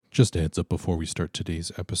Just a heads up before we start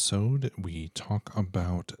today's episode, we talk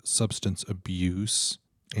about substance abuse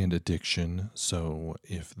and addiction. So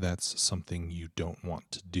if that's something you don't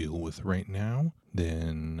want to deal with right now,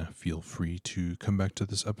 then feel free to come back to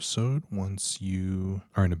this episode once you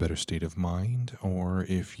are in a better state of mind, or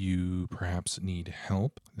if you perhaps need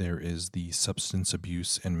help. There is the Substance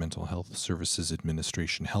Abuse and Mental Health Services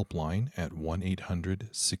Administration helpline at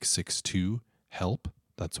 1-800-662-HELP.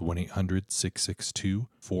 That's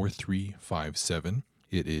 1-800-662-4357.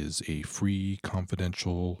 It is a free,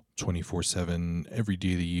 confidential, 24/7, every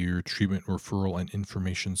day of the year treatment, referral, and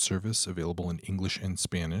information service available in English and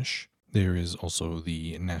Spanish. There is also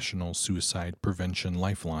the National Suicide Prevention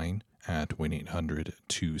Lifeline at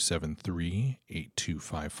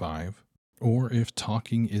 1-800-273-8255. Or if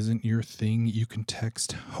talking isn't your thing, you can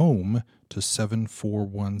text HOME to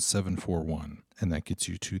 741-741, and that gets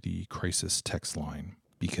you to the crisis text line.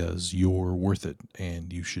 Because you're worth it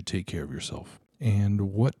and you should take care of yourself.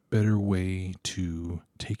 And what better way to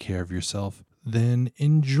take care of yourself than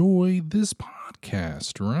enjoy this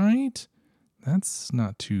podcast, right? That's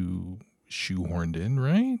not too shoehorned in,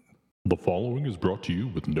 right? The following is brought to you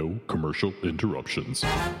with no commercial interruptions.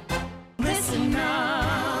 Listen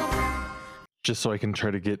up. Just so I can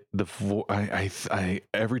try to get the I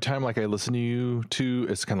every time like I listen to you two,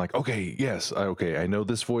 it's kind of like, okay, yes, I know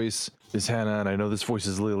this voice is Hannah and I know this voice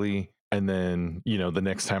is Lily, and then the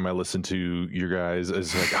next time I listen to your guys,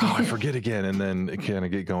 it's like, oh, I forget again, and then it kind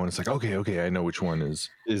of get going. It's like, okay, I know which one is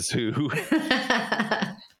who.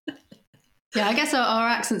 Yeah, I guess our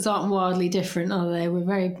accents aren't wildly different, are they? We're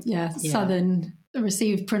very Southern,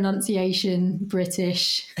 received pronunciation,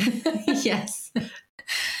 British. Yes.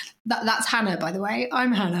 That's Hannah, by the way.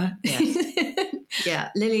 I'm Hannah.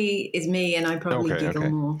 Yeah, Lily is me, and I probably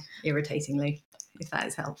giggle more irritatingly, if that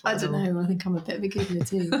is helpful. I don't know. I think I'm a bit of a giggler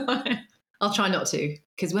too. I'll try not to,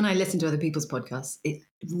 because when I listen to other people's podcasts, it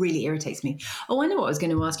really irritates me. Oh, I know what I was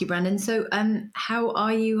going to ask you, Brandon. So, how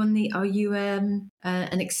are you on the? Are you an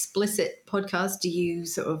explicit podcast? Do you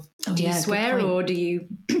sort of do you swear, or do you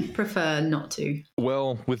prefer not to?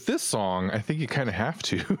 Well, with this song, I think you kind of have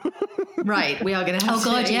to. Right, we are going to have to.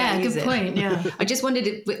 Oh God, yeah, good point. Yeah, I just wondered,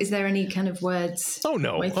 is there any kind of words? Oh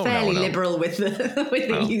no, we're fairly liberal with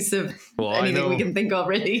the use of anything we can think of,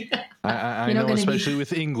 really. I know, especially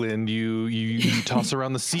with England, you toss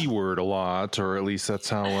around the C word a lot, or at least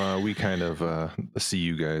that's how we kind of see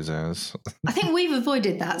you guys as. I think we've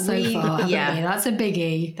avoided that so far. Yeah, that's a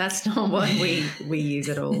biggie. That's not what we use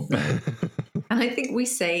at all. And I think we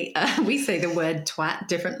say the word twat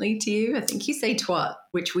differently to you. I think you say twat,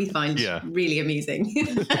 which we find really amusing.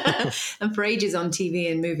 And for ages on TV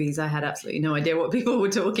and movies, I had absolutely no idea what people were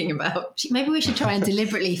talking about. Maybe we should try and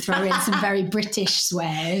deliberately throw in some very British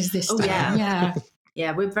swears this time.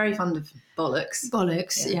 Yeah, we're very fond of bollocks.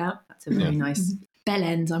 Yeah. That's a very nice. Bell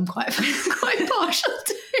ends, I'm quite partial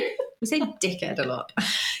to. We say dickhead a lot.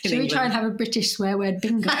 Should we try and have a British swear word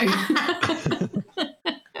bingo?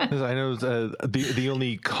 I know the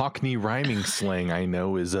only Cockney rhyming slang I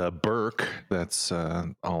know is Burke. That's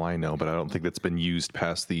all I know, but I don't think that's been used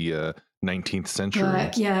past the 19th century.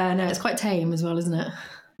 Burke, yeah, no, it's quite tame as well, isn't it?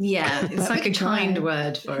 Yeah, it's like a kind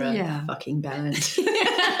word for a fucking bellend.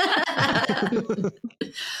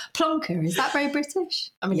 Plonker, is that very British?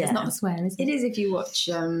 I mean, it's not a swear, is it? It is if you watch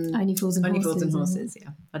Only Fools and Horses. Yeah,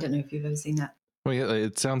 I don't know if you've ever seen that. Well, yeah,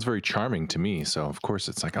 it sounds very charming to me, so of course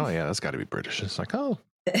it's like, oh yeah, that's got to be British. It's like, oh.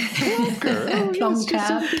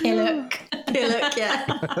 Plonker, pillock, yeah.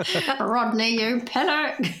 Rodney, you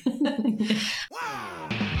pillock.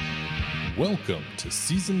 Welcome to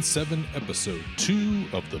Season 7, Episode 2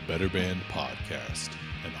 of the Better Band Podcast,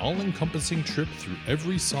 an all-encompassing trip through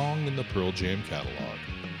every song in the Pearl Jam catalog.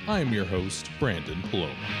 I am your host, Brandon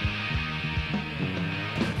Paloma.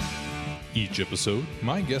 Each episode,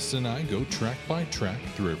 my guests and I go track by track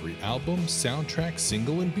through every album, soundtrack,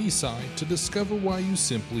 single, and B-side to discover why you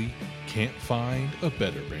simply can't find a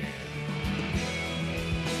better band.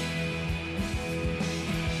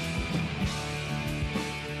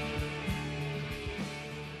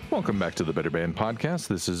 Welcome back to the Better Band Podcast.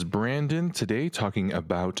 This is Brandon, today talking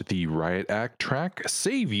about the Riot Act track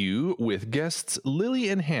Save You with guests Lily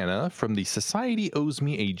and Hannah from the Society Owes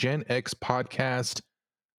Me a Gen X podcast.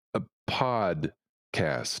 I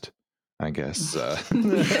guess.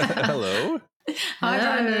 Hello.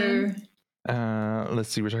 Hello. Let's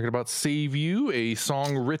see. We're talking about Save You, a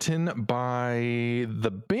song written by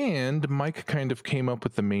the band. Mike kind of came up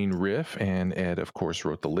with the main riff, and Ed, of course,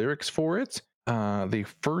 wrote the lyrics for it. They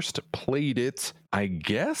first played it, I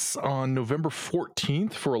guess, on November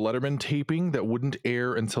 14th for a Letterman taping that wouldn't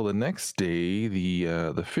air until the next day, the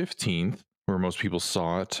 15th. where most people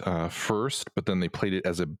saw it first, but then they played it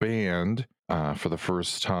as a band for the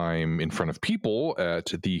first time in front of people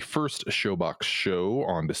at the first Showbox show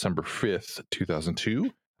on December 5th,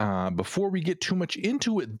 2002. Before we get too much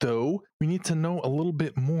into it, though, we need to know a little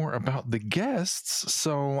bit more about the guests.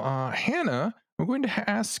 So, Hannah, we're going to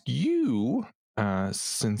ask you,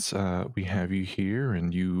 since we have you here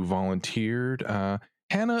and you volunteered.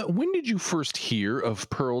 Hannah, when did you first hear of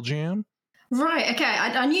Pearl Jam? Right, okay.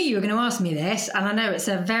 I knew you were going to ask me this, and I know it's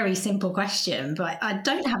a very simple question, but I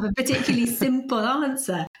don't have a particularly simple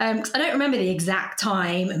answer. 'Cause I don't remember the exact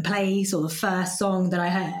time and place or the first song that I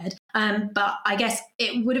heard. But I guess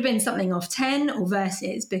it would have been something off 10 or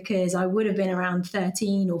Versus, because I would have been around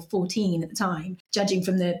 13 or 14 at the time, judging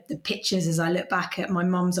from the pictures as I look back at my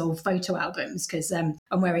mum's old photo albums, because I'm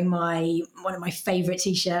wearing one of my favourite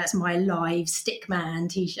T-shirts, my Live Stickman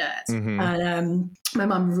T-shirt. And my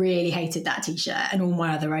mum really hated that T-shirt and all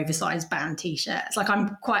my other oversized band T-shirts. Like,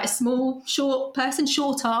 I'm quite a small, short person,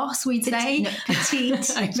 short arse, we'd say. No, petite.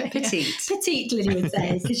 Petite, Lily would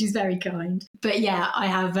say, because she's very kind. But yeah, I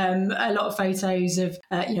have a lot of photos of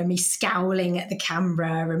me scowling at the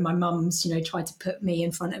camera, and my mum's tried to put me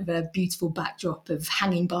in front of a beautiful backdrop of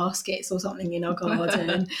hanging baskets or something in our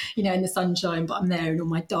garden, in the sunshine. But I'm there in all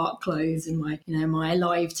my dark clothes and my my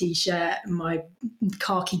Alive T-shirt and my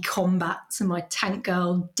khaki combats and my Tank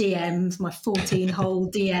Girl DMs, my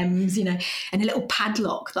 14-hole DMs, and a little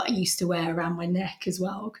padlock that I used to wear around my neck as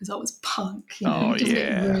well, because I was punk. Just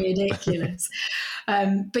ridiculous.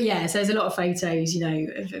 But yeah, so there's a lot of photos,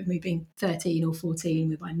 of me being 13 or 14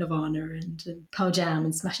 with my Nirvana and Pearl Jam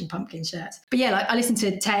and Smashing Pumpkins shirts. But yeah, like, I listened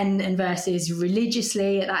to 10 and Versus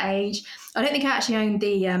religiously at that age. I don't think I actually owned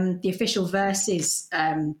the official Versus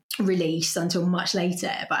release until much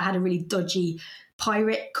later, but I had a really dodgy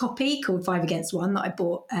pirate copy called 5 Against 1 that I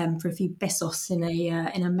bought for a few pesos in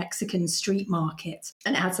a Mexican street market,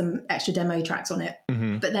 and it had some extra demo tracks on it.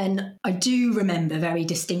 But then I do remember very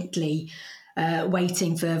distinctly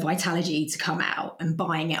waiting for Vitalogy to come out and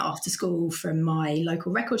buying it after school from my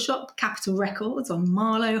local record shop, Capitol Records, on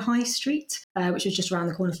Marlow High Street, which was just around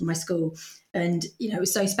the corner from my school. And it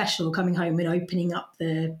was so special coming home and opening up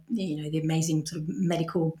the the amazing sort of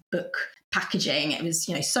medical book packaging. It was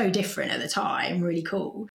so different at the time, really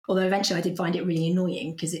cool. Although eventually I did find it really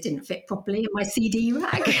annoying because it didn't fit properly in my CD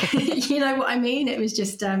rack. You know what I mean? It was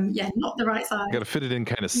just not the right size. You got to fit it in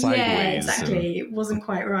kind of sideways. Yeah, exactly. It wasn't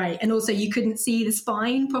quite right. And also you couldn't see the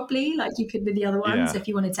spine properly like you could with the other ones if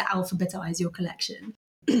you wanted to alphabetize your collection.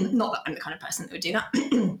 Not that I'm the kind of person that would do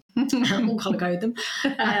that. Or colour code them.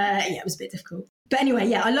 It was a bit difficult. But anyway,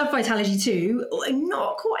 yeah, I love Vitalogy too.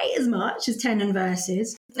 Not quite as much as 10 and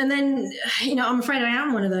Versus. And then, I'm afraid I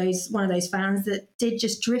am one of those fans that did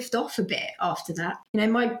just drift off a bit after that.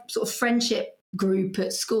 My sort of friendship group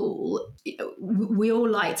at school, we all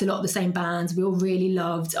liked a lot of the same bands. We all really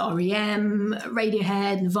loved R.E.M.,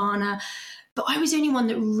 Radiohead, Nirvana. But I was the only one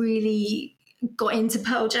that really got into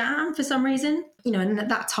Pearl Jam for some reason. And at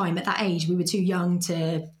that time, at that age, we were too young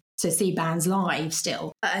to see bands live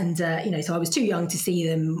still. And, so I was too young to see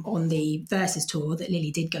them on the Versus tour that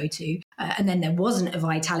Lily did go to. And then there wasn't a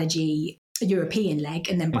Vitalogy European leg.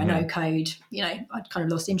 And then by no code, I'd kind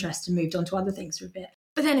of lost interest and moved on to other things for a bit.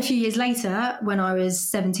 But then a few years later, when I was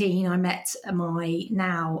 17, I met my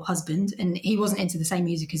now husband, and he wasn't into the same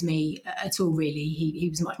music as me at all, really. He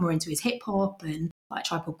was much more into his hip hop and like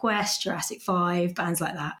Tribe Called Quest, Jurassic 5, bands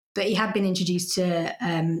like that. But he had been introduced to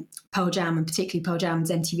Pearl Jam, and particularly Pearl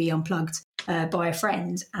Jam's MTV Unplugged, by a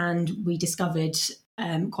friend, and we discovered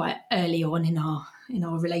quite early on in our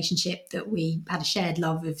relationship that we had a shared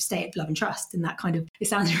love of State of Love and Trust, and that kind of, it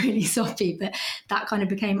sounds really soppy, but that kind of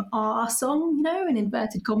became our song, in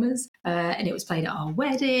inverted commas, and it was played at our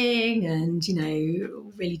wedding, and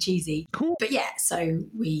really cheesy. Cool. But yeah, so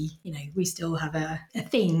we still have a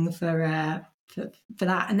thing for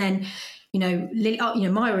that. And then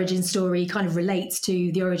my origin story kind of relates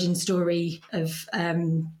to the origin story of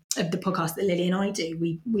the podcast that Lily and I do.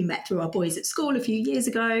 We met through our boys at school a few years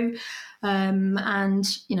ago, and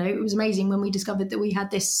it was amazing when we discovered that we had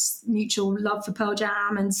this mutual love for Pearl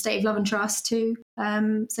Jam and State of Love and Trust too.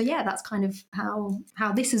 So yeah, that's kind of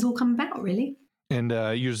how this has all come about, really. And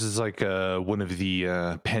yours is like one of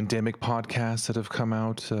the pandemic podcasts that have come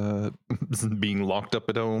out, being locked up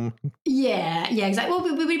at home. Yeah, exactly.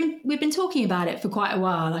 Well, we've been talking about it for quite a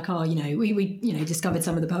while. Like, we discovered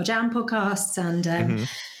some of the Pearl Jam podcasts, and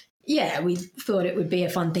we thought it would be a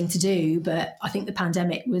fun thing to do. But I think the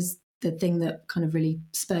pandemic was the thing that kind of really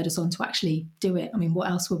spurred us on to actually do it. I mean, what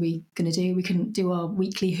else were we going to do? We couldn't do our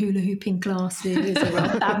weekly hula hooping classes or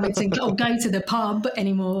our badminton or go to the pub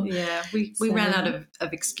anymore. Yeah, we ran out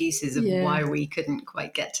of excuses of why we couldn't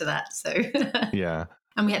quite get to that. So Yeah.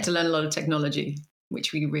 And we had to learn a lot of technology,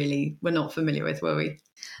 which we really were not familiar with, were we?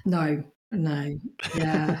 No.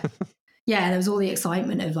 Yeah. Yeah, there was all the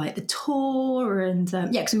excitement of like the tour and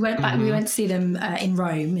because we went back, we went to see them in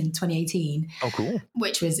Rome in 2018. Oh, cool.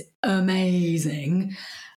 Which was amazing.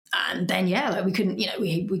 And then, like we couldn't,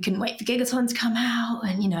 we couldn't wait for Gigaton to come out.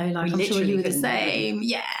 And, like, I'm sure you were the same.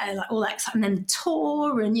 Yeah, like all that excitement. And then the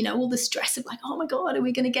tour and, all the stress of like, oh my God, are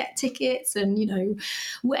we going to get tickets? And,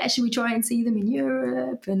 where should we try and see them in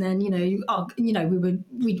Europe? And then,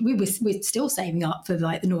 we're still saving up for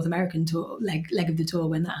like the North American tour, leg of the tour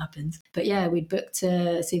when that happens. But yeah, we'd booked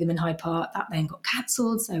to see them in Hyde Park. That then got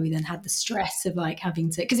cancelled. So we then had the stress of like having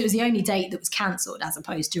to, because it was the only date that was cancelled as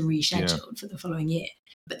opposed to rescheduled for the following year.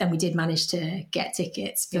 But then we did manage to get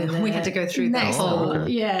tickets. We had to go through that whole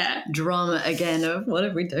drama again of what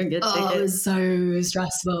if we don't get tickets? It was so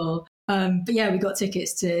stressful. But yeah, we got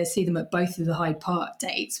tickets to see them at both of the Hyde Park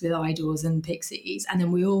dates with Idols and Pixies. And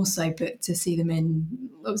then we also booked to see them in,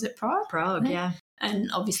 what was it, Prague? Prague, yeah. And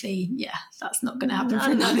obviously, that's not going to happen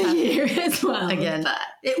for another year as well. Again. But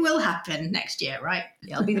it will happen next year, right?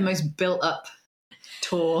 Yeah, it'll be the most built up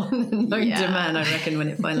tour, demand, I reckon, when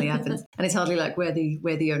it finally happens. And it's hardly like we're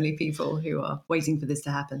the only people who are waiting for this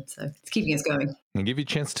to happen. So it's keeping us going. And give you a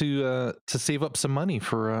chance to save up some money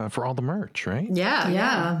for all the merch, right?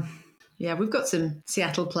 Yeah. We've got some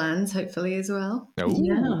Seattle plans, hopefully, as well. Oh.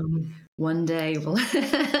 Yeah. One day we'll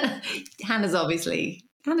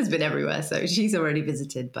Hannah's been everywhere, so she's already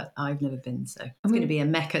visited, but I've never been. So it's going to be a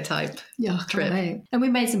Mecca type trip. Right. And we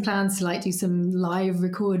made some plans to like do some live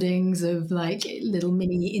recordings of like little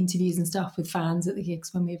mini interviews and stuff with fans at the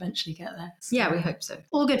gigs when we eventually get there. So, yeah, we hope so.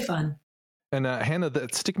 All good fun. And Hannah,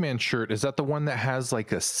 that Stickman shirt, is that the one that has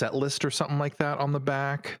like a set list or something like that on the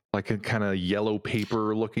back? Like a kind of yellow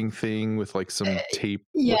paper looking thing with like some tape?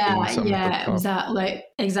 Yeah. It was that, like,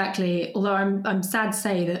 exactly. Although I'm sad to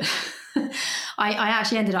say that I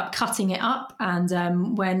actually ended up cutting it up.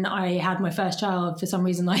 And when I had my first child, for some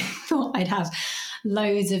reason, I thought I'd have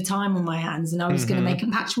loads of time on my hands and I was going to make a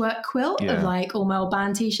patchwork quilt of like all my old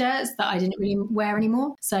band t-shirts that I didn't really wear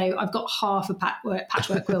anymore. So I've got half a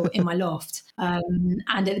patchwork quilt in my loft. And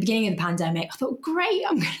at the beginning of the pandemic, I thought, great,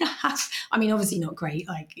 I'm going to have, I mean, obviously not great,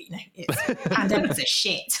 like, pandemic's a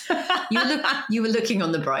shit. You were looking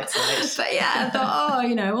on the bright side. But yeah, I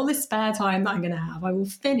thought, all this spare time that I'm going to have, I will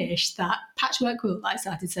finish that patchwork quilt that I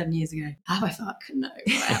started 7 years ago. Have I? Fuck? No,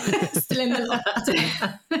 I haven't. Still in the loft.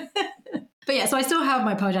 But yeah, so I still have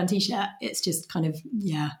my Pajan t-shirt. It's just kind of,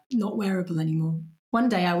 not wearable anymore. One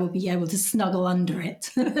day I will be able to snuggle under it.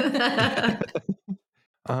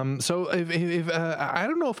 So if I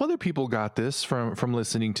don't know if other people got this from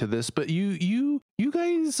listening to this, but you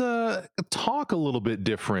guys talk a little bit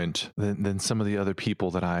different than some of the other people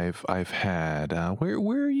that I've had.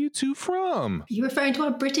 Where are you two from? Are you referring to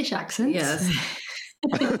our British accents? Yes.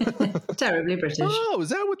 Terribly British. Oh, is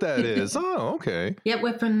that what that is? Oh, okay. Yeah,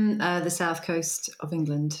 we're from the south coast of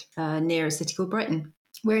England, near a city called Brighton.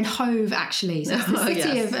 We're in Hove, actually. So it's the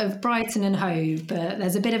city of Brighton and Hove, but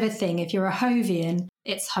there's a bit of a thing. If you're a Hovian,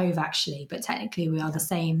 it's Hove, actually, but technically we are the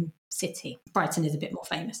same city. Brighton is a bit more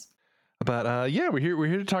famous. But we're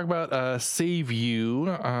here to talk about Save You,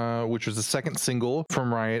 which was the second single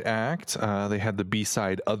from Riot Act. They had the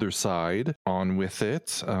B-side Other Side on with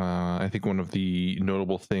it. I think one of the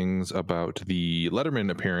notable things about the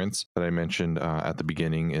Letterman appearance that I mentioned at the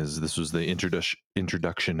beginning is this was the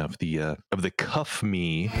introduction of the Cuff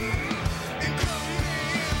Me.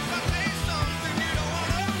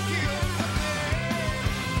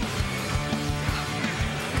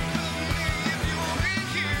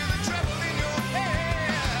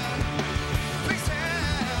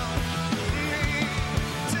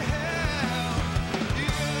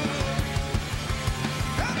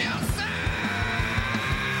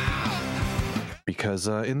 Because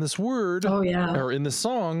in this word, or in this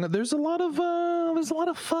song, there's a lot of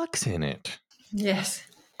fucks in it. Yes,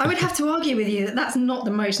 I would have to argue with you that that's not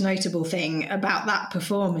the most notable thing about that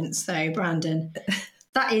performance, though, Brandon.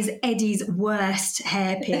 That is Eddie's worst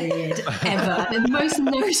hair period ever. The most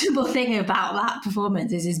notable thing about that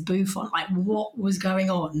performance is his bouffant. Like, what was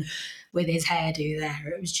going on with his hairdo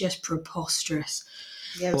there? It was just preposterous.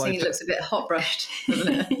 Yeah, I think it looks a bit hot brushed,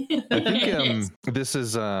 doesn't it? I think this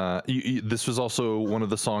is this was also one of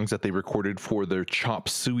the songs that they recorded for their Chop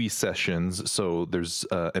Suey sessions. So there's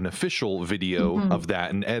an official video of that,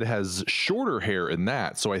 and Ed has shorter hair in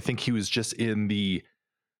that. So I think he was just in the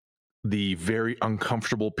the very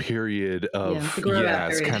uncomfortable period of the grow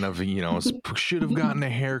out it's period. kind of, should have gotten a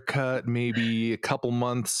haircut maybe a couple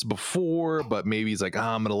months before, but maybe he's like,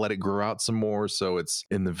 I'm gonna let it grow out some more. So it's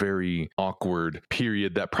in the very awkward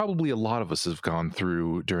period that probably a lot of us have gone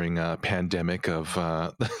through during a pandemic of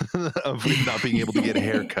of not being able to get a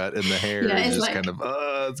haircut, and the hair is just kind of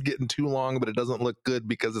it's getting too long, but it doesn't look good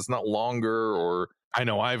because it's not longer. Or I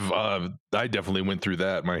know I definitely went through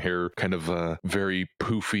that. My hair kind of very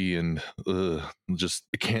poofy and just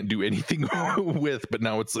can't do anything with. But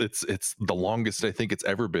now it's the longest I think it's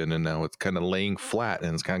ever been, and now it's kind of laying flat,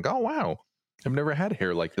 and it's kind of oh wow, I've never had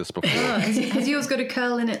hair like this before. Has yours got a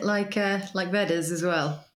curl in it like Veda's as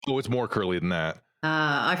well? Oh, it's more curly than that.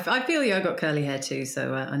 I feel you. I got curly hair too,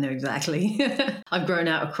 so I know exactly. I've grown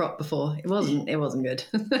out a crop before. It wasn't good.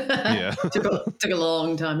 Yeah, took a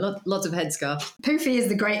long time. Lots of headscarf. Poofy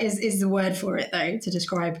is the word for it though, to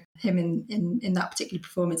describe him in that particular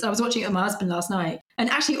performance. I was watching it with my husband last night, and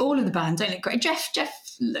actually all of the band don't look great. Jeff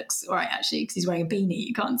looks all right actually because he's wearing a beanie.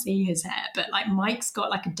 You can't see his hair, but like Mike's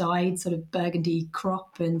got like a dyed sort of burgundy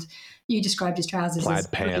crop, and you described his trousers plaid as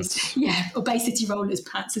pants. or Bay City Rollers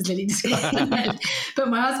pants, as Lily described them. But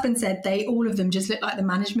my husband said all of them just look like the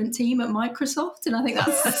management team at Microsoft, and I think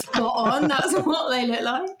that's spot on. That's what they look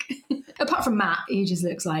like. Apart from Matt, he just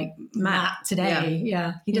looks like Matt today.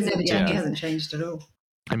 Yeah. He doesn't have a jacket. He hasn't changed at all.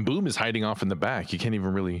 And Boom is hiding off in the back. You can't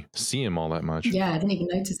even really see him all that much. Yeah, I didn't even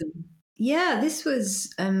notice him. Yeah, this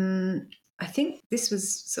was I think this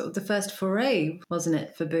was sort of the first foray, wasn't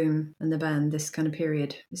it, for Boom and the band, this kind of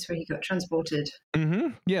period. This is where he got transported.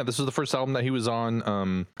 Mm-hmm. Yeah, this was the first album that he was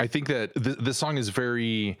on. I think that this song is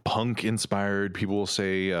very punk inspired. People will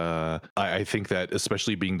say, I think that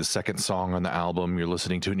especially being the second song on the album, you're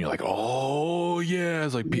listening to it and you're like, oh yeah.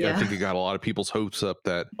 It's like, I think it got a lot of people's hopes up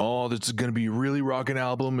that, this is going to be a really rocking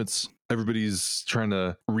album. Everybody's trying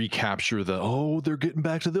to recapture they're getting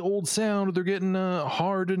back to the old sound, or they're getting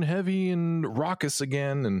hard and heavy and raucous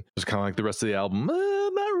again. And it's kind of like the rest of the album,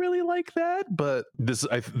 not really like that. But this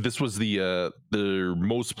was the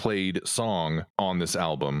most played song on this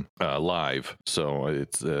album live. So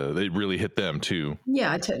it really hit them too.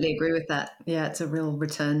 Yeah, I totally agree with that. Yeah, it's a real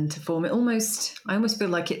return to form. I almost feel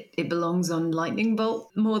like it belongs on Lightning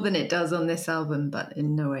Bolt more than it does on this album, but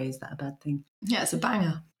in no way is that a bad thing. Yeah, it's a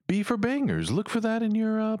banger. B for Bangers. Look for that in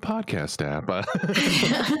your podcast app.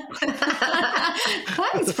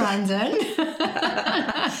 Thanks, Brandon.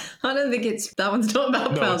 I don't think that one's not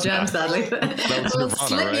about Pearl Jam, sadly. We'll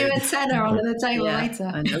slip you a tenner onto the table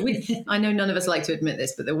later. I know none of us like to admit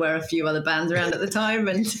this, but there were a few other bands around at the time,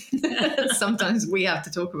 and sometimes we have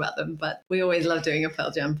to talk about them, but we always love doing a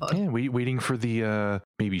Pearl Jam pod. Yeah, waiting for the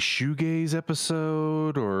maybe shoegaze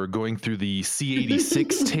episode, or going through the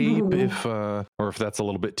C86 tape if that's a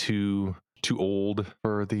little bit too old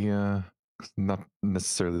for the not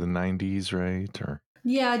necessarily the 90s, right? Or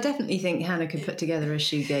yeah, I definitely think Hannah could put together a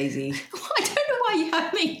shoegazy. I don't know why you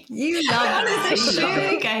have me. You love a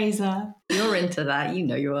shoegazer. You're into that,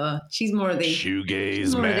 you are. She's more of the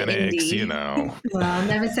shoegaze, Mannix, Well,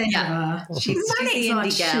 never say never. She's the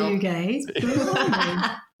indie gal. Shoegaze.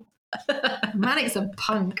 Mannix a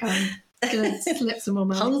punk. Gonna slip some more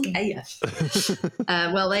punk AF.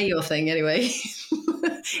 Well, they're your thing anyway.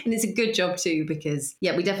 And it's a good job too, because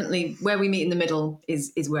we definitely, where we meet in the middle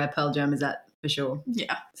is where Pearl Jam is at, for sure.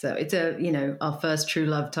 Yeah. So it's our first true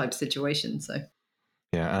love type situation. So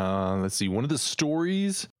yeah, let's see. One of the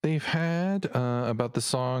stories they've had about the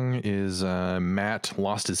song is Matt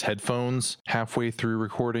lost his headphones halfway through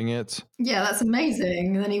recording it. Yeah, that's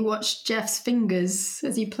amazing. And then he watched Jeff's fingers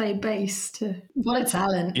as he played bass. What a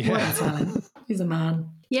talent! Yeah. What a talent! He's a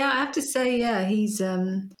man. Yeah, I have to say, he's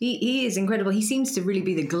he is incredible. He seems to really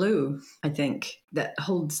be the glue, I think, that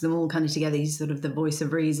holds them all kind of together. He's sort of the voice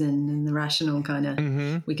of reason and the rational kind of,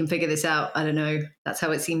 we can figure this out. I don't know. That's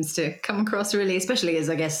how it seems to come across, really, especially as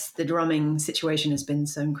I guess the drumming situation has been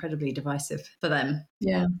so incredibly divisive for them.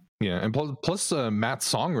 Yeah. Yeah, and plus Matt's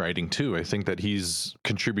songwriting too. I think that he's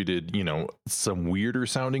contributed, some weirder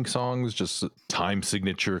sounding songs, just time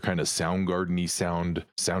signature kind of Soundgarden-y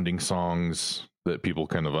sounding songs that people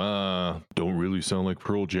kind of don't really sound like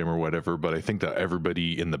Pearl Jam or whatever, but I think that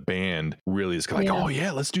everybody in the band really is like, oh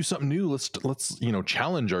yeah, let's do something new. Let's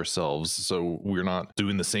challenge ourselves so we're not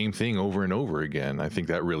doing the same thing over and over again. I think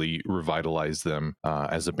that really revitalized them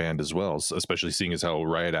as a band as well, especially seeing as how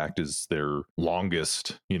Riot Act is their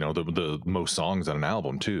longest, the most songs on an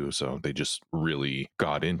album too. So they just really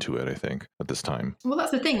got into it, I think, at this time. Well, that's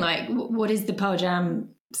the thing. Like, what is the Pearl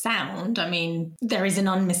Jam sound. I mean, there is an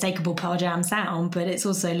unmistakable Pearl Jam sound, but it's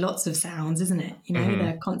also lots of sounds, isn't it? You know,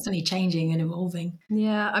 they're constantly changing and evolving.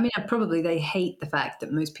 Yeah, I mean, probably they hate the fact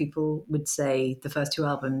that most people would say the first 2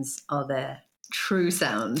 albums are their true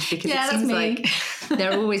sound, because it seems like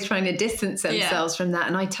they're always trying to distance themselves from that.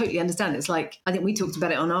 And I totally understand. It's like, I think we talked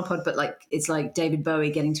about it on our pod, but like, it's like David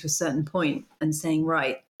Bowie getting to a certain point and saying,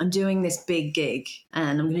 right, I'm doing this big gig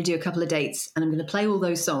and I'm going to do a couple of dates and I'm going to play all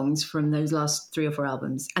those songs from those last 3 or 4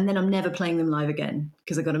 albums. And then I'm never playing them live again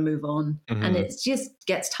because I've got to move on. And it just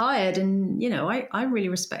gets tired. And, you know, I really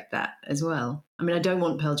respect that as well. I mean, I don't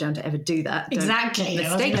want Pearl Jam to ever do that. Exactly. Don't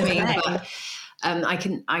mistake me, but I'm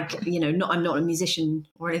not a musician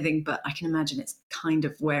or anything, but I can imagine it's kind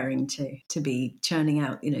of wearing to be churning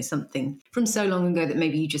out, you know, something from so long ago that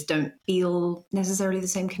maybe you just don't feel necessarily the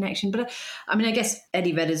same connection. But I mean, I guess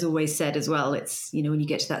Eddie Vedder's always said as well, it's, you know, when you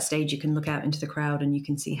get to that stage, you can look out into the crowd and you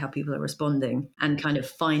can see how people are responding and kind of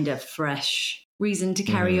find a fresh reason to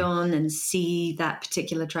carry on and see that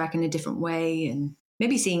particular track in a different way, and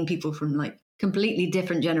maybe seeing people from like completely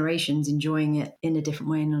different generations enjoying it in a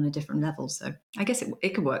different way and on a different level. So I guess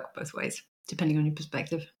it could work both ways, depending on your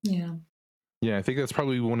perspective. Yeah. Yeah, I think that's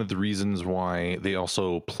probably one of the reasons why they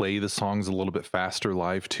also play the songs a little bit faster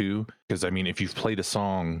live too. Because I mean, if you've played a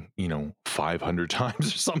song, you know, 500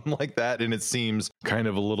 times or something like that, and it seems kind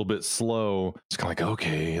of a little bit slow, it's kind of like,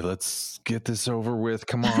 okay, let's get this over with.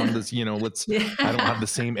 Come on, let's, you know, I don't have the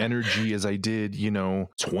same energy as I did, you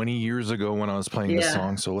know, 20 years ago when I was playing this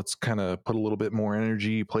song. So let's kind of put a little bit more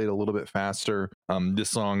energy, play it a little bit faster.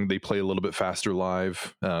 This song, they play a little bit faster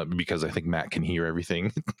live because I think Matt can hear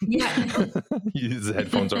everything. Yeah. His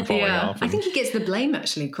headphones aren't falling off. I think he gets the blame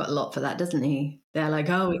actually quite a lot for that, doesn't he? They're like,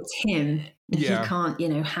 oh, it's him. He can't, you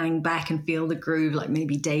know, hang back and feel the groove like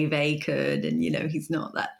maybe Dave A could. And, you know, he's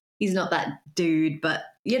not that dude. But,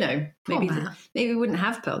 you know, maybe we wouldn't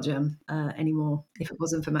have Pearl Jam anymore if it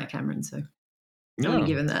wasn't for Matt Cameron. So I'm only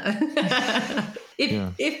given that.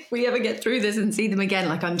 If we ever get through this and see them again,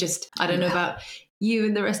 like I don't know about you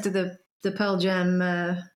and the rest of the Pearl Jam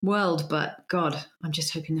world, but God, I'm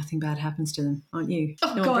just hoping nothing bad happens to them, aren't you?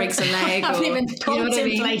 Oh, no God. one breaks a leg. I haven't even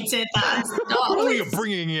contemplated that. Oh, you're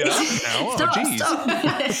bringing it up now. Stop, Oh,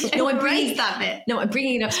 geez. stop. No, I'm bringing that bit. No, I'm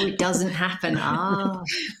bringing it up so it doesn't happen. All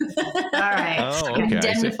right. Oh, I'm okay,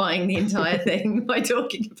 indemnifying the entire thing by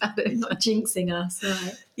talking about it. Not jinxing us,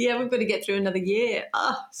 right? Yeah, we've got to get through another year.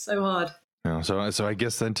 So hard. No, so I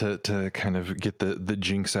guess then to kind of get the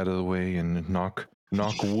jinx out of the way and knock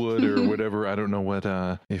wood or whatever. I don't know what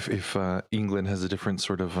if England has a different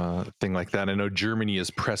sort of thing like that. I know Germany is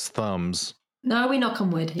press thumbs. No, we knock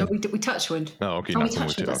on wood. No, we touch wood. Oh, okay, we knock on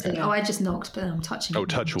touch wood wood. too. Okay. Oh, I just knocked, but I'm touching. Oh,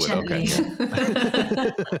 touch wood. Gently.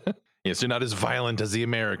 Okay. Yes, you're not as violent as the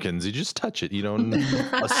Americans. You just touch it. You don't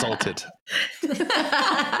assault it.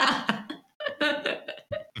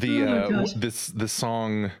 The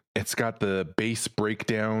song, it's got the bass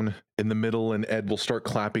breakdown in the middle, and Ed will start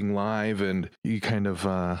clapping live, and you kind of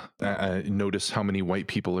notice how many white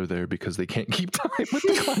people are there because they can't keep time with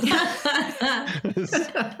the clap.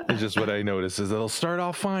 It's just what I notice is they'll start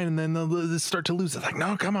off fine and then they'll start to lose it. Like,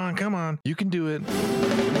 no, come on, you can do it.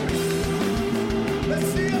 Let's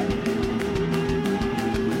see it.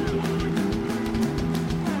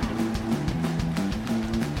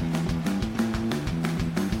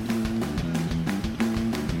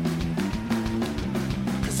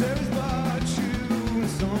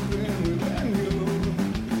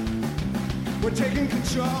 We're taking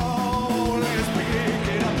control. Let's pick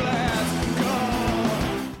it up, let's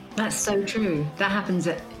go. That's so true. That happens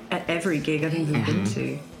at every gig I think we've been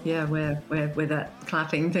to. Yeah, where that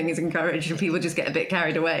clapping thing is encouraged and people just get a bit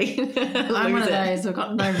carried away. I'm one of those. I've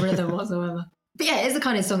got no rhythm whatsoever. But yeah, it's the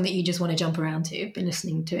kind of song that you just want to jump around to. I've been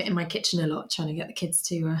listening to it in my kitchen a lot, trying to get the kids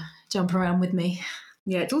to jump around with me.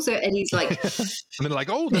 Yeah, it's also Eddie's like... And they're like,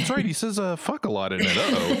 oh, that's right. He says fuck a lot in it.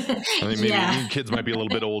 Uh-oh. I think maybe kids might be a little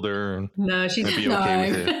bit older. No, she's might be okay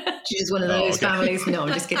with it. She's just one of those families. No,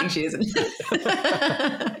 I'm just kidding. She isn't.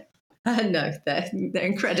 No, they're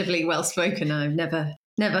incredibly well spoken. I've never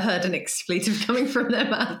heard an expletive coming from their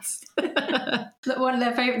mouths. One of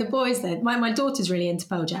their favourite, the boys then. My daughter's really into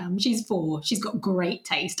Pearl Jam. She's 4. She's got great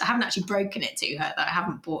taste. I haven't actually broken it to her that I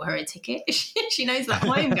haven't bought her a ticket. She knows that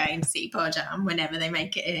I'm going to see Pearl Jam whenever they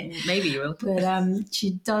make it in. Maybe you will. But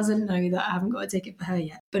she doesn't know that I haven't got a ticket for her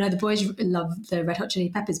yet. But no, the boys love the Red Hot Chili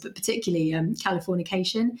Peppers, but particularly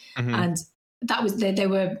Californication. Mm-hmm. And that was, they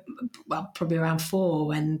were, well, probably around 4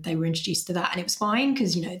 when they were introduced to that. And it was fine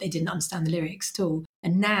because, you know, they didn't understand the lyrics at all.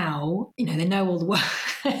 And now, you know, they know all the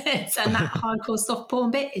words, and that hardcore soft porn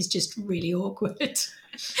bit is just really awkward.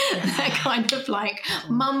 They're kind of like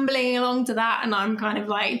mumbling along to that, and I'm kind of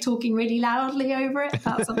like talking really loudly over it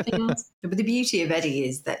about something else. But the beauty of Eddie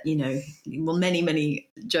is that, you know, well, many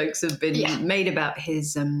jokes have been made about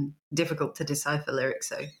his difficult to decipher lyrics,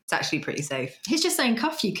 so it's actually pretty safe. He's just saying,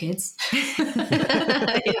 cuff you kids.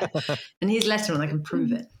 Yeah. And here's later on, I can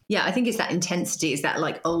prove it. Yeah, I think it's that intensity. It's that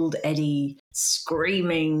like old Eddie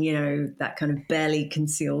screaming, you know, that kind of barely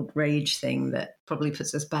concealed rage thing that probably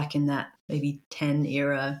puts us back in that maybe 10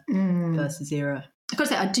 era versus era. I've got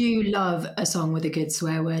to say, I do love a song with a good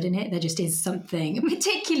swear word in it. There just is something,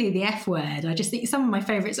 particularly the F word. I just think some of my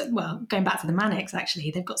favourites, well, going back to the Manics,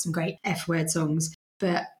 actually, they've got some great F word songs.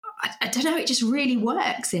 But I don't know, it just really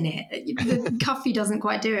works in it. The Cuffy doesn't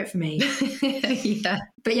quite do it for me. Yeah.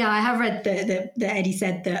 But yeah, I have read that Eddie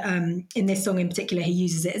said that in this song in particular, he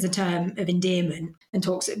uses it as a term of endearment and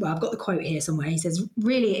talks, well, I've got the quote here somewhere. He says,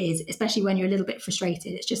 really it is, especially when you're a little bit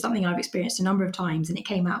frustrated. It's just something I've experienced a number of times and it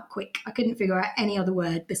came out quick. I couldn't figure out any other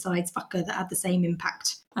word besides fucker that had the same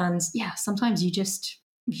impact. And yeah, sometimes you just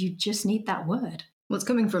need that word. Well, it's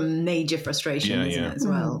coming from major frustration, isn't it, as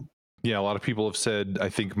well? Yeah, a lot of people have said, I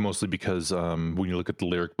think mostly because when you look at the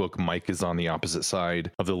lyric book, Mike is on the opposite side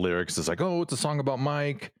of the lyrics. It's like, oh, it's a song about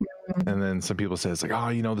Mike. And then some people say it's like, oh,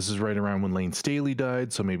 you know, this is right around when Lane Staley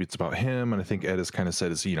died, so maybe it's about him. And I think Ed has kind of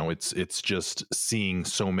said, is, you know, it's just seeing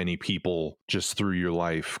so many people just through your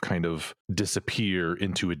life kind of disappear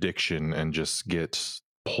into addiction and just get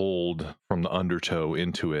pulled from the undertow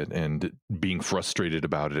into it and being frustrated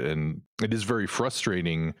about it. And it is very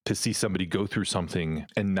frustrating to see somebody go through something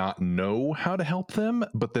and not know how to help them.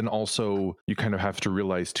 But then also you kind of have to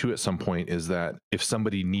realize too at some point is that if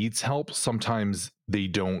somebody needs help, sometimes they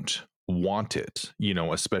don't want it, you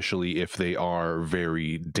know, especially if they are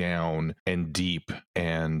very down and deep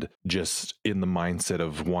and just in the mindset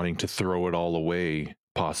of wanting to throw it all away.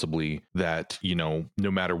 Possibly that, you know,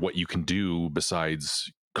 no matter what you can do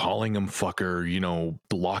besides calling them fucker, you know,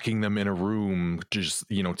 locking them in a room, just,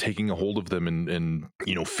 you know, taking a hold of them and,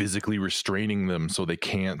 you know, physically restraining them so they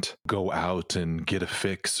can't go out and get a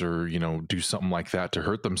fix or, you know, do something like that to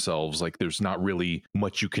hurt themselves. Like there's not really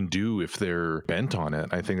much you can do if they're bent on it.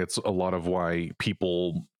 I think that's a lot of why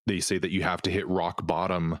people, they say that you have to hit rock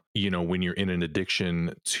bottom, you know, when you're in an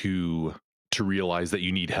addiction to realize that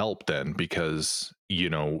you need help then, because,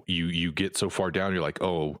 you know, you get so far down, you're like,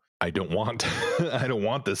 oh, I don't want I don't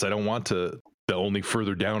want this. I don't want to. The only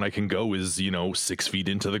further down I can go is, you know, 6 feet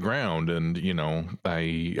into the ground. And, you know,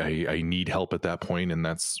 I need help at that point. And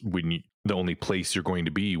that's when the only place you're going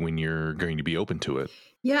to be when you're going to be open to it.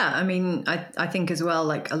 Yeah. I mean, I think as well,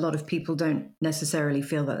 like a lot of people don't necessarily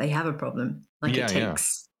feel that they have a problem. Like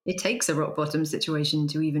it takes a rock bottom situation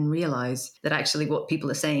to even realize that actually what people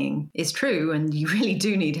are saying is true and you really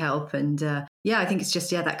do need help. And I think it's just,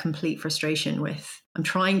 that complete frustration with, I'm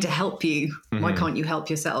trying to help you. Mm-hmm. Why can't you help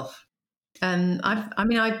yourself?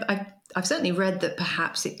 I've certainly read that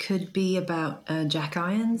perhaps it could be about Jack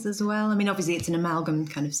Irons as well. I mean, obviously it's an amalgam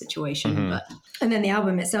kind of situation, mm-hmm. but and then the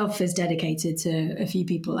album itself is dedicated to a few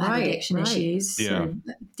people that have addiction issues. Yeah. So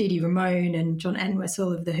Dee Dee Ramone and John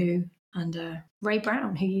Entwistle of The Who. And Ray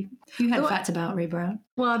Brown, who had facts about Ray Brown?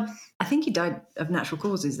 Well, I think he died of natural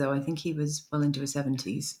causes, though. I think he was well into his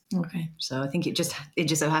 70s. Okay. So I think it just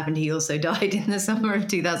so happened he also died in the summer of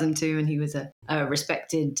 2002, and he was a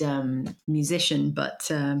respected musician.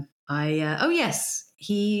 But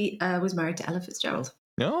he was married to Ella Fitzgerald.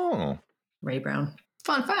 Oh. Ray Brown.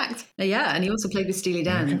 Fun fact. Yeah, and he also played with Steely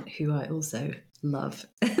Dan, who I also love.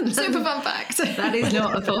 Super fun fact. That is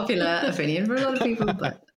not a popular opinion for a lot of people,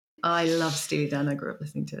 but I love Steely Dan. I grew up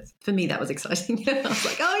listening to it. For me, that was exciting. I was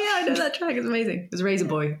like, oh yeah, I know that track. It's amazing. It was Razor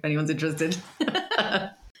Boy, if anyone's interested.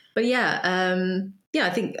 But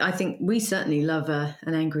I think we certainly love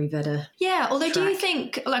an angry Vedder. Yeah, although track. do you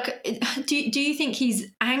think, like, do you think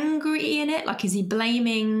he's angry in it? Like, is he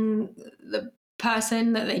blaming the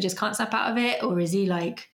person that they just can't snap out of it? Or is he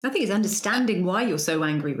like... I think it's understanding why you're so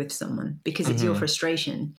angry with someone, because it's your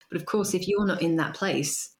frustration. But of course, if you're not in that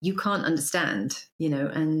place, you can't understand, you know,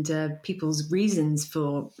 and people's reasons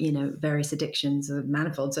for, you know, various addictions are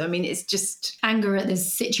manifold. So, I mean, it's just... anger at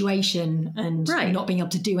this situation and not being able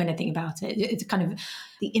to do anything about it. It's kind of...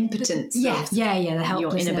 the impotence. The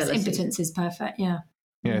helplessness. Impotence is perfect, yeah.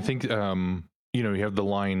 Yeah, I think... you know, you have the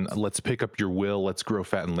line, let's pick up your will, let's grow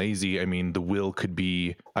fat and lazy. I mean, the will could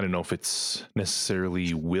be, I don't know if it's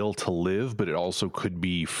necessarily will to live, but it also could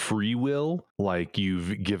be free will, like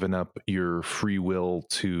you've given up your free will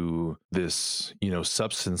to this,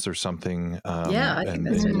 substance or something, I think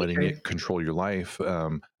that's and really letting true. it control your life.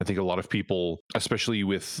 I think a lot of people, especially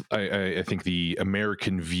with, I think the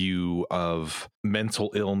American view of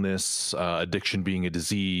mental illness, addiction being a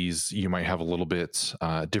disease, you might have a little bit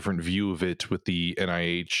different view of it with the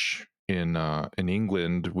NIH in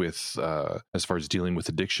England with as far as dealing with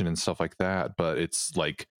addiction and stuff like that. But it's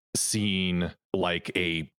like seen like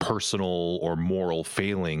a personal or moral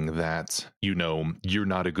failing that you're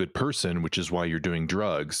not a good person, which is why you're doing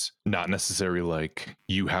drugs, not necessarily like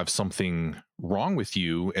you have something wrong with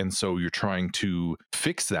you and so you're trying to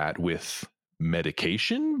fix that with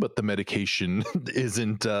medication, but the medication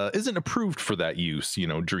isn't approved for that use,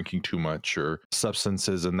 drinking too much or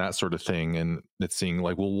substances and that sort of thing. And it's seeing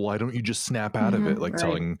like, well, why don't you just snap out of it? Like right.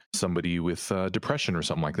 telling somebody with depression or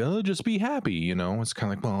something like that, oh, just be happy, it's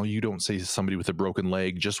kind of like, well, you don't say to somebody with a broken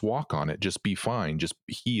leg, just walk on it, just be fine, just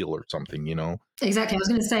heal or something, Exactly. I was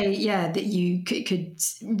going to say, that you could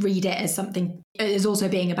read it as something as also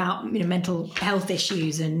being about mental health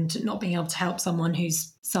issues and not being able to help someone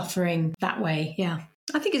who's suffering that way. Yeah.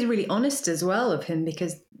 I think it's really honest as well of him,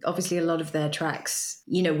 because obviously a lot of their tracks,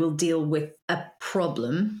 will deal with a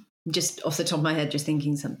problem. Just off the top of my head, just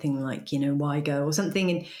thinking something like, why go or something,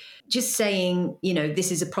 and just saying,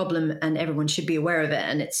 this is a problem and everyone should be aware of it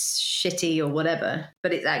and it's shitty or whatever.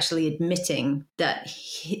 But it's actually admitting that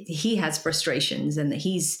he has frustrations and that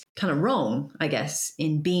he's kind of wrong, I guess,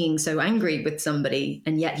 in being so angry with somebody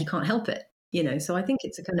and yet he can't help it. So I think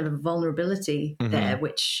it's a kind of a vulnerability there,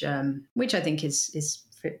 which I think is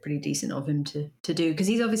pretty decent of him to do, because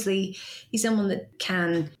he's someone that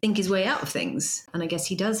can think his way out of things, and I guess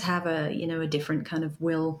he does have a different kind of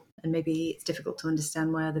will, and maybe it's difficult to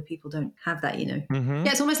understand why other people don't have that. Yeah,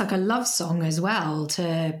 it's almost like a love song as well.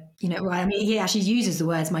 He actually uses the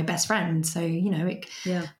words "my best friend," so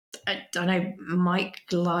I know Mike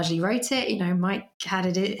largely wrote it. Mike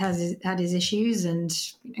had his issues, and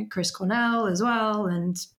Chris Cornell as well.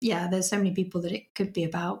 And there's so many people that it could be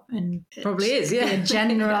about, and probably is. Yeah, a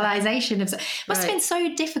generalization of. Must have been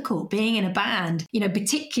so difficult being in a band,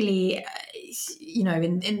 particularly,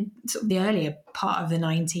 in sort of the earlier part of the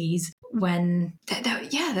 90s when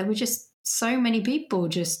there were just so many people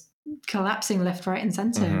just collapsing left, right, and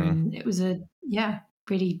center, and it was a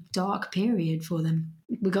pretty dark period for them.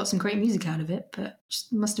 We got some great music out of it, but it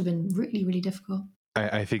just must have been really, really difficult.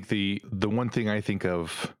 I think the one thing I think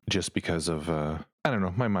of, just because of I don't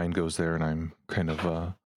know, my mind goes there, and I'm kind of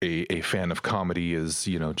a fan of comedy, is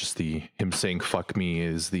just him saying "fuck me"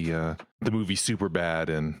 is the movie Superbad,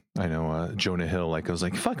 and I know Jonah Hill like goes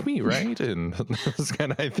like "fuck me," right? And that's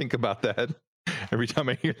kind of, I think about that every time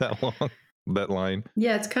I hear that line.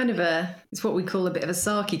 Yeah, it's kind of it's what we call a bit of a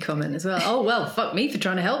sarky comment as well. Oh, well, fuck me for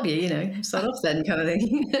trying to help you, start off then, kind of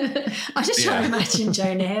thing. I just try to imagine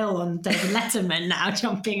Jonah Hill on David Letterman now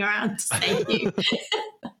jumping around to say you.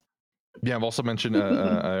 Yeah, I've also mentioned,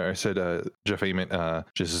 I said Jeff Ament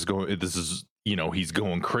just is going, this is, he's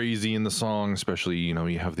going crazy in the song, especially,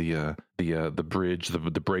 you have the bridge,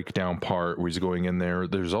 the breakdown part where he's going in there.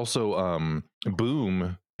 There's also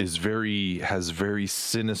Boom has very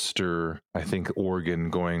sinister, I think, organ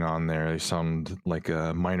going on there. They sound like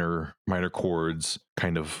minor chords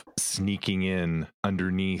kind of sneaking in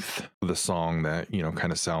underneath the song that,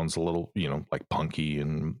 kind of sounds a little, like punky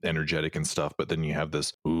and energetic and stuff. But then you have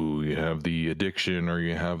this, you have the addiction, or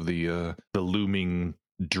you have the looming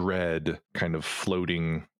dread kind of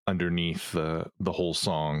floating underneath the whole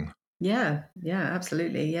song. Yeah,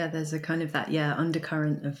 absolutely. Yeah, there's a kind of that,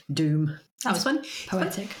 undercurrent of doom. That was fun.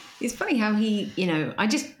 Poetic. It's funny how he,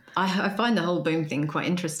 I find the whole Boom thing quite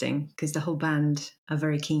interesting, because the whole band are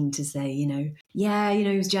very keen to say, he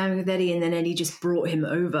was jamming with Eddie, and then Eddie just brought him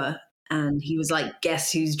over and he was like,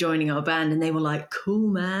 guess who's joining our band? And they were like, cool,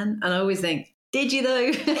 man. And I always think, did you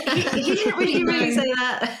though? He didn't really say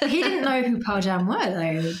that. He didn't know who Pearl Jam were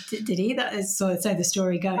though, did he? That is so the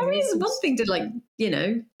story goes. I mean, it's one thing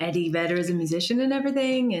to Eddie Vedder as a musician and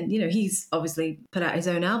everything, and he's obviously put out his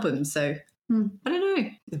own album, so I don't know.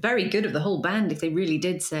 It's very good of the whole band if they really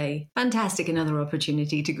did say, fantastic, another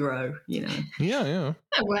opportunity to grow. Yeah.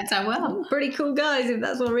 That worked out well. Pretty cool guys if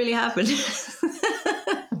that's what really happened.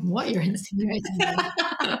 What you're insinuating.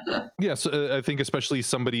 Yeah, so I think especially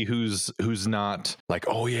somebody who's not like,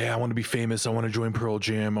 oh yeah, I want to be famous, I want to join Pearl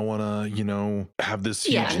Jam, I want to, have this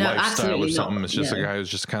huge lifestyle or something. Not. It's just a guy who's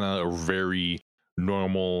just kind of a very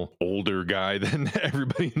normal older guy than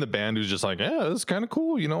everybody in the band, who's just like, yeah, this is kind of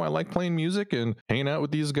cool. I like playing music and hanging out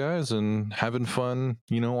with these guys and having fun,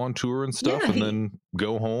 on tour and stuff, and then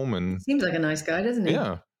go home. And seems like a nice guy, doesn't he?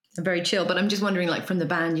 Yeah. very chill. But I'm just wondering, like, from the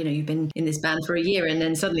band, you've been in this band for a year, and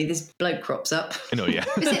then suddenly this bloke crops up. I know, yeah.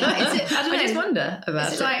 Is it like, I don't know. I just wonder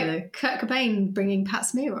about Is it. it like Kurt Cobain bringing Pat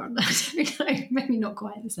Smear on? I don't know. Maybe not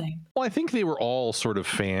quite the same. Well, I think they were all sort of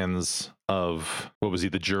fans of, what was he,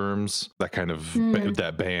 the Germs, that kind of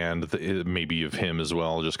that band, maybe of him as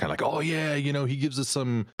well, just kind of like, oh yeah, he gives us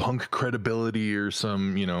some punk credibility or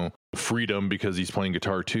some freedom because he's playing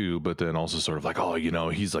guitar too, but then also sort of like, oh,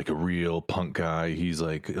 he's like a real punk guy, he's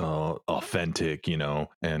like authentic,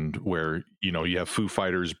 and where you have Foo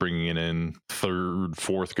Fighters bringing in third,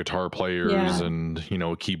 fourth guitar players and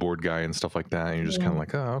a keyboard guy and stuff like that, and you're just kind of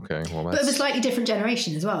like, oh, okay, well, that's... But of a slightly different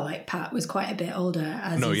generation as well. Like Pat was quite a bit older.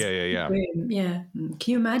 Yeah. Can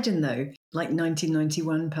you imagine though, like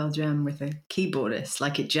 1991 Pearl Jam with a keyboardist?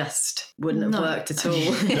 Like it just wouldn't have worked at all.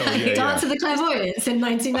 Dance of the Clairvoyants in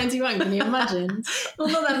 1991. Can you imagine? Well,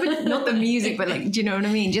 not the music, but like, do you know what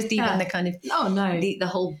I mean? Just even the kind of the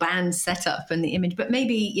whole band setup and the image. But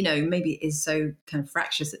maybe maybe it is so kind of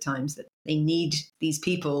fractious at times that they need these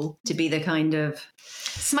people to be the kind of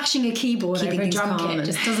smashing a keyboard over a drum kit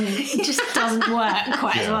just doesn't work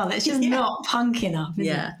quite as well. It's just not punk enough. Is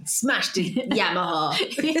it? Smashed a Yamaha,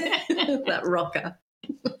 that rocker.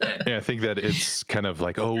 Yeah, I think that it's kind of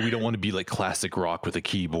like, oh, we don't want to be like classic rock with a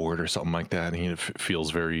keyboard or something like that. And it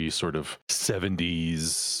feels very sort of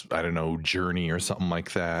 70s, I don't know, Journey or something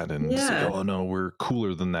like that. And it's like, oh no, we're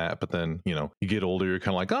cooler than that. But then, you get older, you're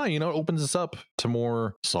kind of like, it opens us up to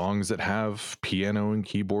more songs that have piano and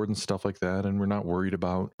keyboard and stuff like that. And we're not worried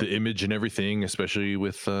about the image and everything, especially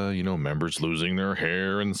with, members losing their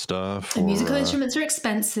hair and stuff. And musical instruments are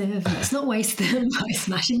expensive. Let's not waste them by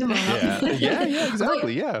smashing them up. Yeah,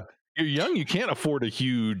 exactly. Yeah. You're young, you can't afford a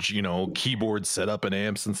huge, keyboard setup and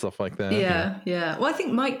amps and stuff like that. Yeah. Well, I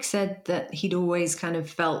think Mike said that he'd always kind of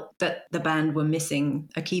felt that the band were missing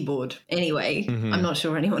a keyboard anyway. I'm not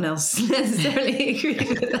sure anyone else necessarily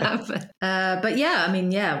agreed with that. But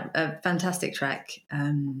a fantastic track.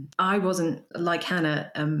 I wasn't, like Hannah,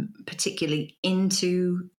 particularly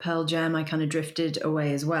into Pearl Jam. I kind of drifted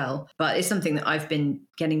away as well. But it's something that I've been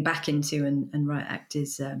getting back into, and Riot Act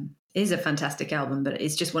is a fantastic album, but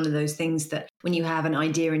it's just one of those things that when you have an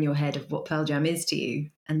idea in your head of what Pearl Jam is to you,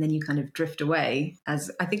 and then you kind of drift away, as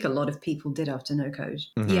I think a lot of people did after No Code,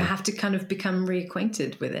 you have to kind of become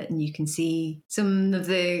reacquainted with it, and you can see some of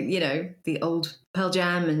the, the old Pearl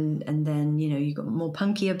Jam, and then, you got more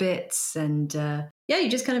punkier bits, and you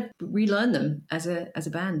just kind of relearn them as a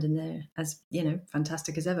band, and they're as,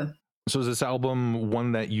 fantastic as ever. So is this album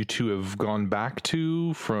one that you two have gone back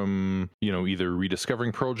to from, either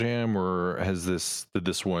rediscovering Pearl Jam, or did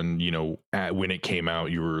this one, when it came out,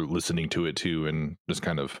 you were listening to it too and just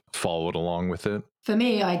kind of followed along with it? For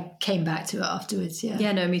me, I came back to it afterwards.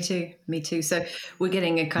 Yeah, no, me too. So we're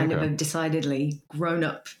getting a kind of a decidedly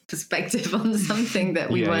grown-up perspective on something that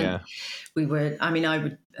we weren't. We were. I mean, I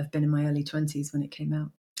would have been in my early 20s when it came out.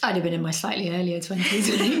 I'd have been in my slightly earlier 20s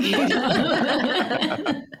when it came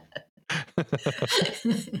out.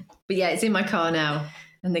 But yeah, it's in my car now,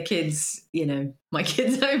 and the kids, my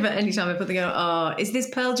kids over anytime I put the go, oh, is this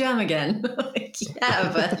Pearl Jam again? Like,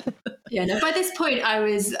 yeah, but by this point I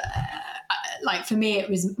was like, for me it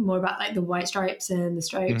was more about like the White Stripes and the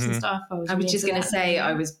Strokes and stuff. I was just going to say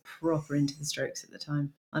I was proper into the Strokes at the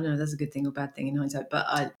time. I don't know if that's a good thing or bad thing in hindsight,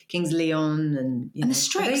 but Kings Leon and the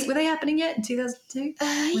Strokes, were they happening yet in 2002?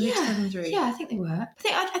 Yeah, I think they were.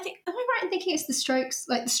 I think am I right in thinking it's the Strokes?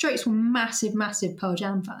 Like the Strokes were massive Pearl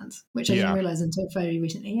Jam fans, which I didn't realize until fairly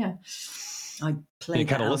recently. Yeah, I played. You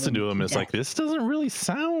kind of listen to them. It's like, this doesn't really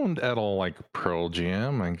sound at all like Pearl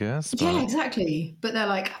Jam, I guess. But... Yeah, exactly. But they're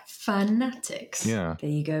like fanatics. Yeah, there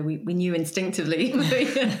you go. We knew instinctively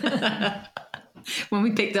when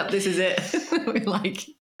we picked up "This Is It." We're like,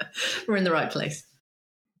 we're in the right place.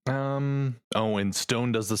 And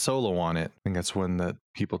Stone does the solo on it. I think that's one that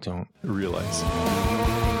people don't realize.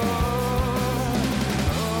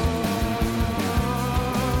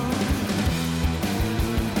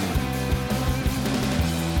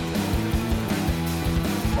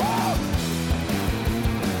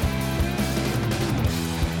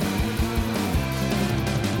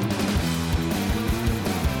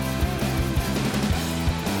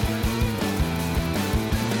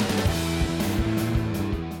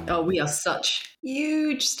 We are such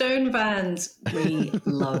huge Stone fans. We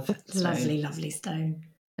love Stone. Lovely Stone.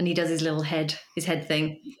 And he does his little head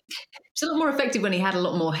thing. It's a lot more effective when he had a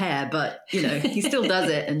lot more hair, but he still does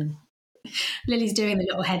it. And Lily's doing the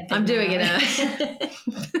little head thing. I'm doing it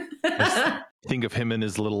now. Think of him in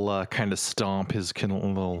his little kind of stomp, his kind of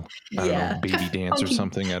little baby dance or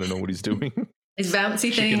something. I don't know what he's doing. His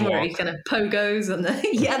bouncy Chicken thing where walk. he kind of pogos on the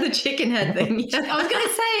the chicken head thing. I was going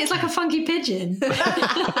to say it's like a funky pigeon.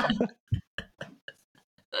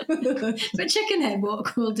 But chicken head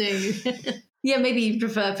walk will do. Yeah, maybe you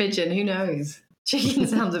prefer pigeon. Who knows? Chicken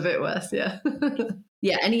sounds a bit worse. Yeah.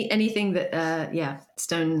 Yeah. Anything that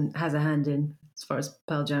Stone has a hand in as far as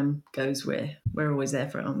Pearl Jam goes, we're always there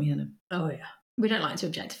for it, aren't we, Hannah? Oh yeah. We don't like to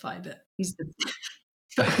objectify, but He's the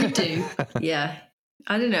we do. yeah.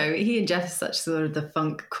 I don't know. He and Jeff are such sort of the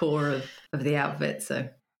funk core of the outfit. So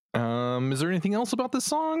Is there anything else about this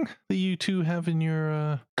song that you two have in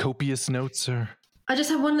your copious notes? Or I just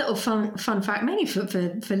have one little fun fact, mainly for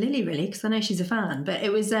Lily, really, because I know she's a fan. But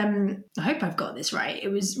it was, I hope I've got this right. It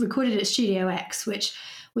was recorded at Studio X, which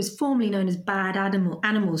was formerly known as Bad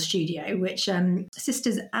Animal Studio, which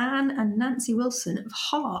sisters Anne and Nancy Wilson of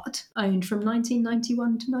Heart owned from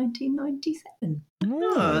 1991 to 1997.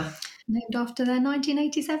 oh, Named after their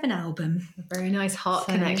 1987 album. a very nice heart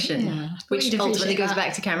connection, yeah. which You'd ultimately appreciate goes that.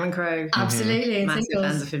 back to Cameron Crowe. Absolutely. and Massive singles.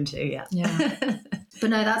 fans of him too. Yeah. Yeah. But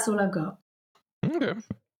no, that's all I've got. okay,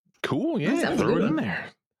 cool. That Yeah, sounds throw it good. in there.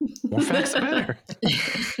 More facts, the better.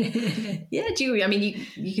 Yeah, I mean,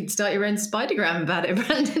 you could start your own Spidergram about it,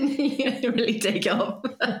 Brandon. You really take off.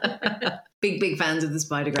 Big fans of the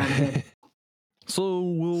Spidergram here. So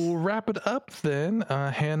we'll wrap it up then.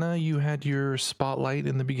 Hannah, you had your spotlight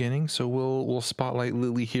in the beginning, so we'll spotlight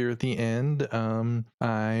Lily here at the end. I'm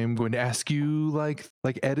going to ask you, like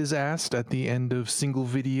Ed is asked at the end of Single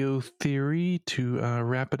Video Theory, to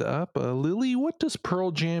wrap it up. Lily, what does Pearl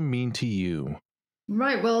Jam mean to you?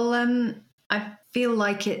 Right. Well, I feel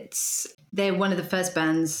like they're one of the first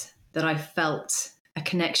bands that I felt a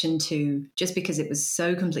connection to, just because it was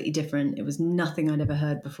so completely different. It was nothing I'd ever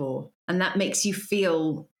heard before. And that makes you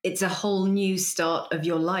feel it's a whole new start of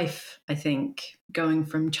your life, I think, going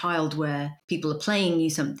from child where people are playing you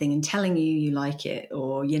something and telling you like it,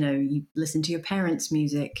 or, you listen to your parents'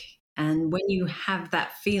 music. And when you have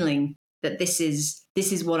that feeling that this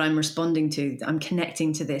is what I'm responding to, I'm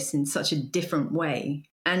connecting to this in such a different way.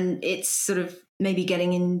 And it's sort of maybe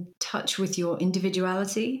getting in touch with your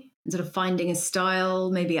individuality and sort of finding a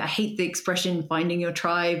style. Maybe I hate the expression finding your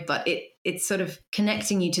tribe, but it's sort of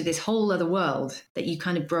connecting you to this whole other world that you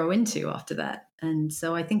kind of grow into after that. And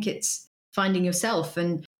so I think it's finding yourself.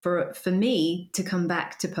 And for me to come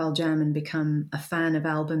back to Pearl Jam and become a fan of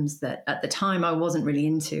albums that at the time I wasn't really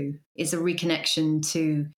into is a reconnection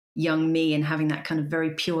to young me and having that kind of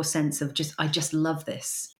very pure sense of I just love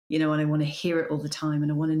this, and I want to hear it all the time,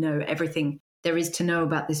 and I want to know everything there is to know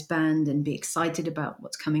about this band and be excited about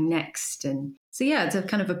what's coming next. And so, yeah, it's a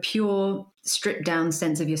kind of a pure stripped down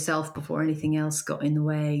sense of yourself before anything else got in the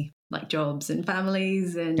way, like jobs and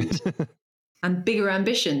families and and bigger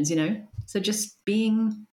ambitions, So just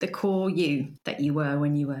being the core you that you were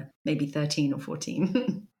when you were maybe 13 or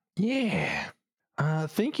 14. Yeah.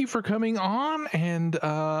 Thank you for coming on. And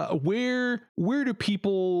where do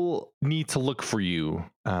people need to look for you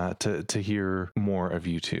to hear more of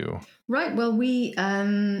you two? Right. Well, we're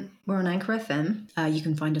on Anchor FM. You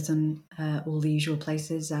can find us on all the usual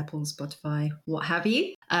places: Apple, Spotify, what have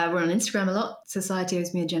you. We're on Instagram a lot. Society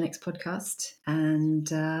Owes Me a Gen X podcast, and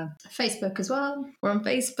Facebook as well. we're on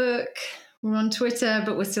Facebook. We're on Twitter,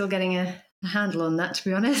 but we're still getting a handle on that, to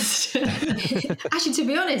be honest. Actually, to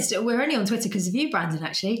be honest, we're only on Twitter because of you, Brandon,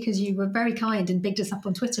 actually, because you were very kind and bigged us up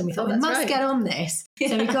on Twitter, and we thought we that's must right. get on this.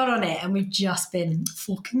 So we got on it, and we've just been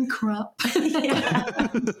fucking crap.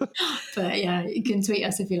 But yeah, you can tweet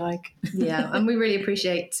us if you like. Yeah, and we really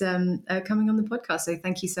appreciate coming on the podcast. So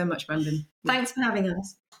thank you so much, Brandon. Thanks for having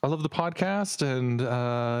us. I love the podcast, and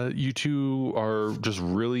you two are just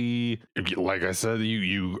really, like I said,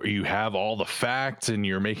 you have all the facts and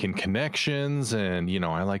you're making connections, and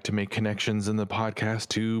I like to make connections in the podcast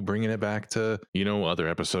too, bringing it back to other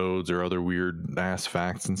episodes or other weird ass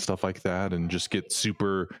facts and stuff like that, and just get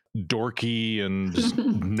super dorky and just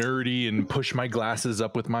nerdy and push my glasses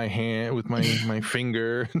up with my hand with my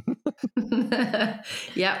finger.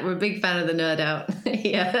 Yeah, we're a big fan of the nerd out.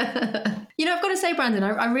 Yeah. I've got to say, Brandon,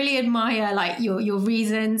 I really admire your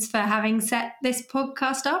reasons for having set this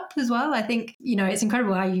podcast up as well. I think, it's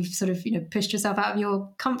incredible how you've sort of, pushed yourself out of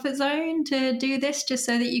your comfort zone to do this just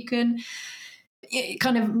so that you can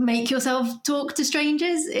kind of make yourself talk to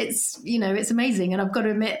strangers. It's amazing. And I've got to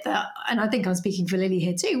admit that, and I think I'm speaking for Lily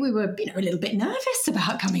here too, we were, a little bit nervous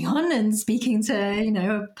about coming on and speaking to,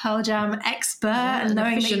 a Pearl Jam expert and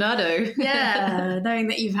knowing aficionado. knowing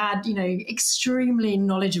that you've had, extremely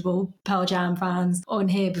knowledgeable Pearl Jam fans on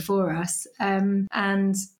here before us. And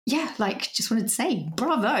yeah, just wanted to say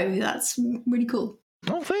bravo. That's really cool.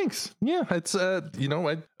 Oh, thanks. Yeah, it's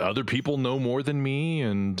other people know more than me,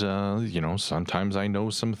 and sometimes I know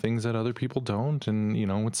some things that other people don't, and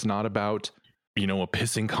it's not about a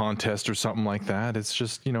pissing contest or something like that. It's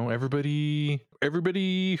just everybody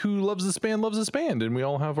who loves this band loves this band, and we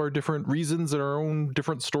all have our different reasons and our own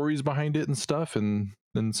different stories behind it and stuff, and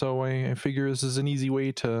so I figure this is an easy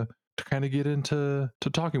way to kind of get into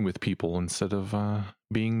talking with people instead of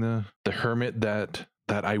being the hermit that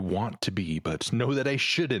I want to be, but know that I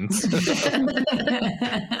shouldn't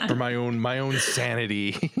for my own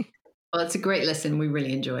sanity. Well, it's a great listen. We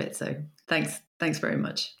really enjoy it. So thanks very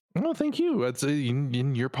much. Oh, thank you. It's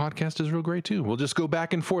your podcast is real great too. We'll just go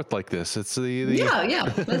back and forth like this. It's the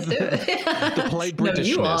yeah. Let's do it. The polite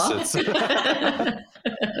Britishness.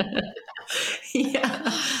 Yeah,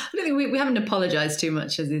 I don't think we haven't apologized too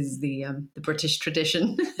much, as is the British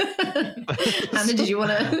tradition. Hannah, did you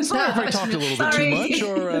want to? Sorry if I talked a little bit too much,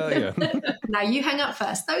 or yeah. Now you hang up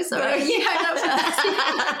first. No, sorry. No, you hang up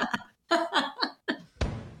first.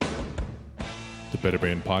 The Better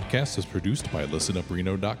Band Podcast is produced by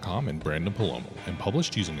listenupreno.com and Brandon Palomo and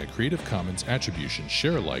published using a Creative Commons Attribution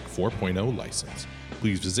Share Alike 4.0 license.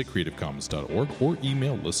 Please visit creativecommons.org or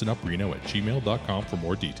email listenupreno@gmail.com for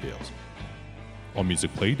more details. All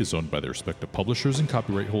music played is owned by their respective publishers and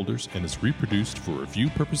copyright holders and is reproduced for review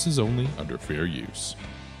purposes only under fair use.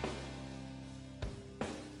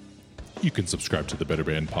 You can subscribe to the Better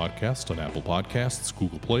Band Podcast on Apple Podcasts,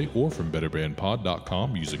 Google Play, or from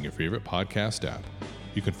betterbandpod.com using your favorite podcast app.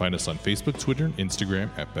 You can find us on Facebook, Twitter, and Instagram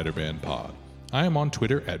at BetterBandPod. I am on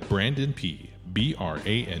Twitter at Brandon P,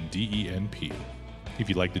 BRANDENP. If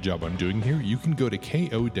you like the job I'm doing here, you can go to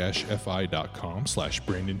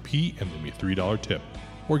ko-fi.com/BrandonP and leave me a $3 tip,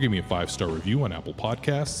 or give me a 5-star review on Apple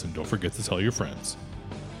Podcasts, and don't forget to tell your friends.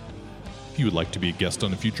 If you would like to be a guest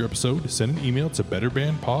on a future episode, send an email to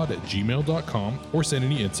betterbandpod@gmail.com or send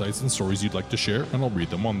any insights and stories you'd like to share, and I'll read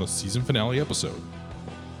them on the season finale episode.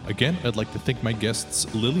 Again, I'd like to thank my guests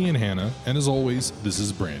Lily and Hannah, and as always, this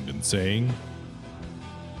is Brandon saying,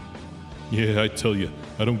 yeah, I tell you,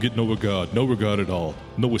 I don't get no regard at all.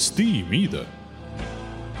 No esteem either.